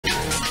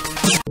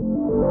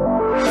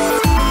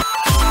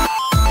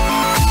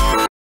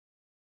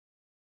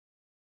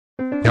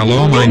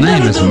Hello, my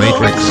name is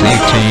Matrix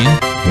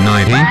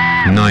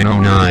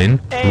 1890909.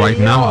 Right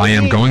now I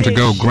am going to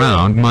go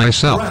ground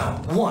myself.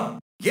 Round 1.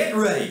 Get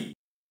ready.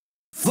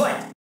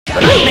 Fight!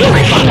 Damn,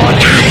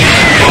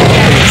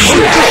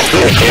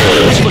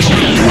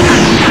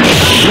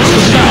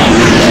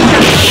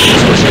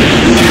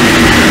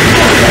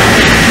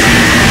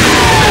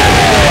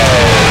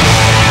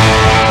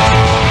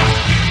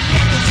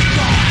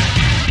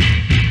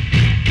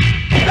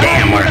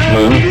 we're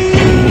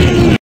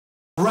smooth.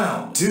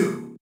 Round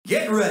 2.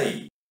 Get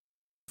ready.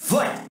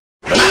 Fight!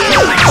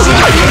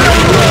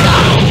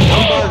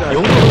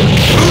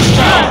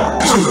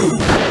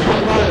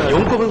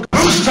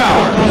 Boost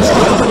power!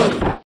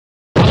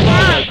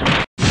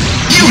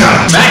 You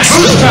got max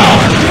boost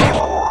power!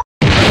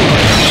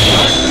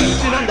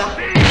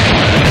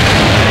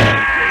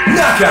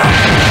 Knockout!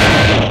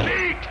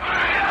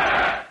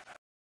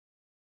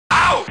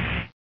 Ow!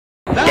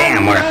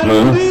 Damn, we're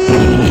smooth.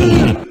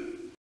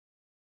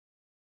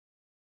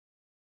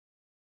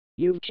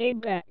 You came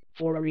back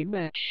for a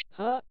rematch,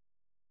 huh?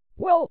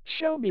 Well,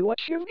 show me what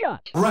you've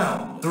got.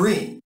 Round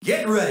 3.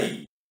 Get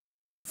ready.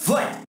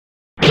 Fight!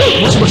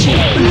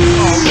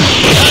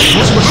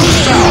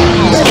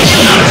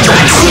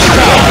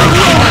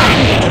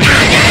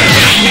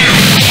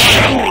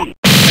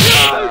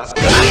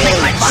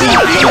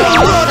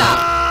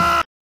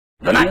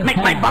 Do not make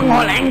my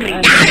bunghole angry.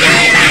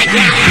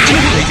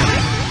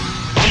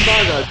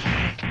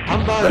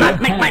 Do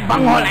not make my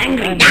bunghole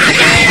angry.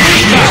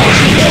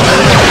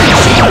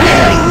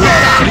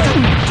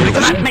 Do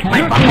not make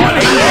my bunghole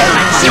angry.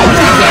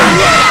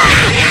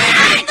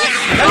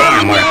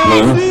 Damn, we're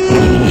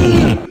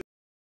smooth.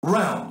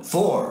 Round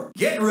 4.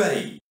 Get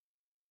ready.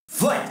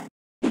 Fight!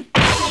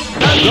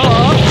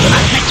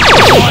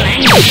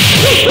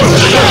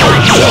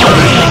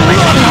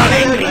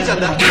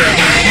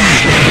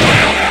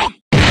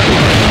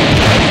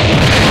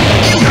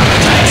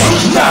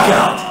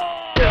 Knockout!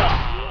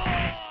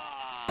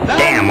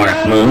 Damn,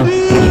 we're smooth.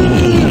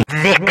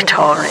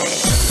 Victory.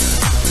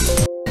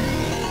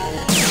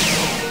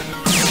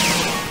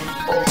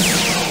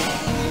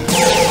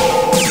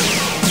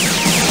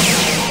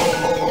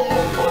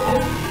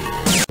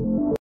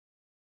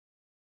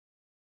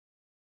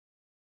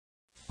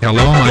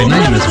 Hello, my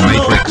name is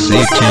Matrix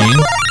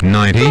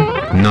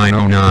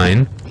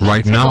 1890909.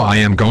 Right now I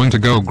am going to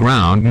go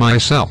ground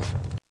myself.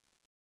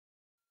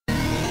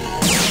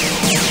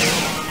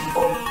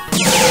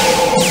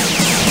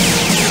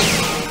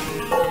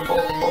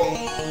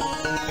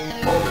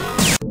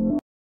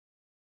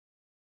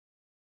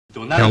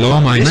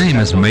 Hello, my name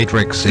is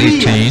Matrix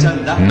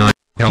 189.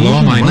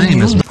 Hello, my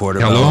name is Matrix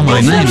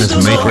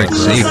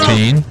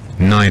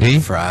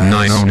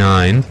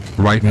 1890909.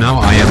 Right now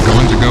I am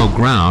going to go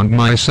ground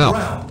myself.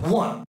 Round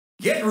 1.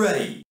 Get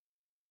ready.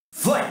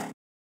 Fight!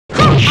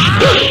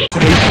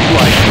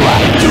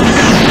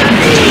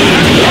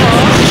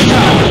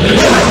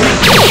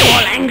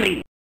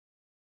 Angry.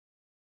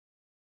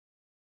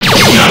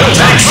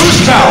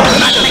 Boost power!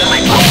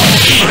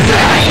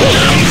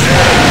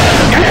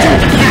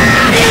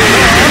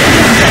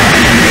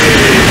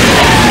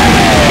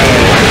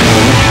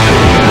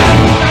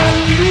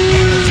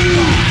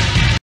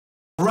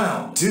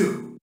 Round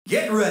 2.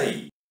 Get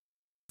ready.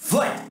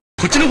 Fight!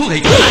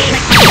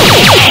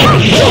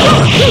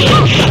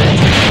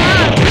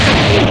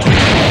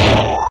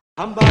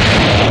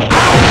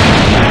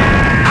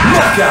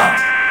 Knockout!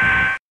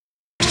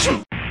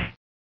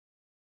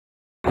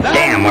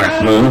 Damn, we're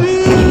smooth.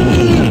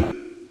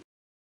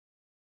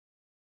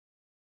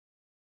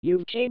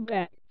 You came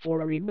back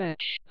for a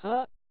rematch,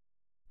 huh?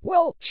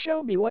 Well,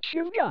 show me what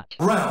you've got.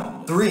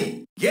 Round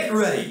 3. Get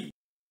ready.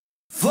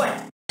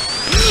 Fight!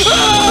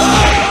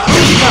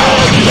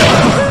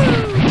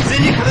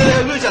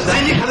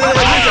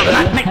 Do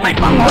not make my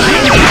bunghole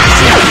angry.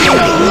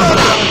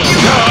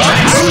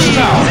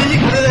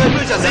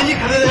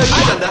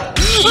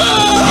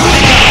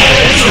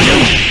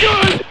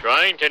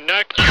 Trying to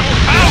knock you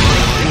out!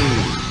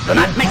 Do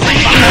not make my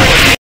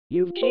bunghole.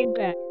 You came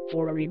back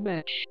for a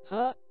rematch,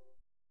 huh?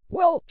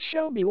 Well,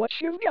 show me what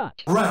you've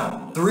got.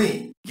 Round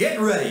 3. Get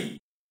ready.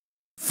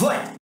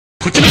 Fight!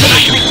 Do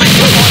not make my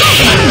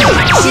bunghole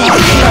angry.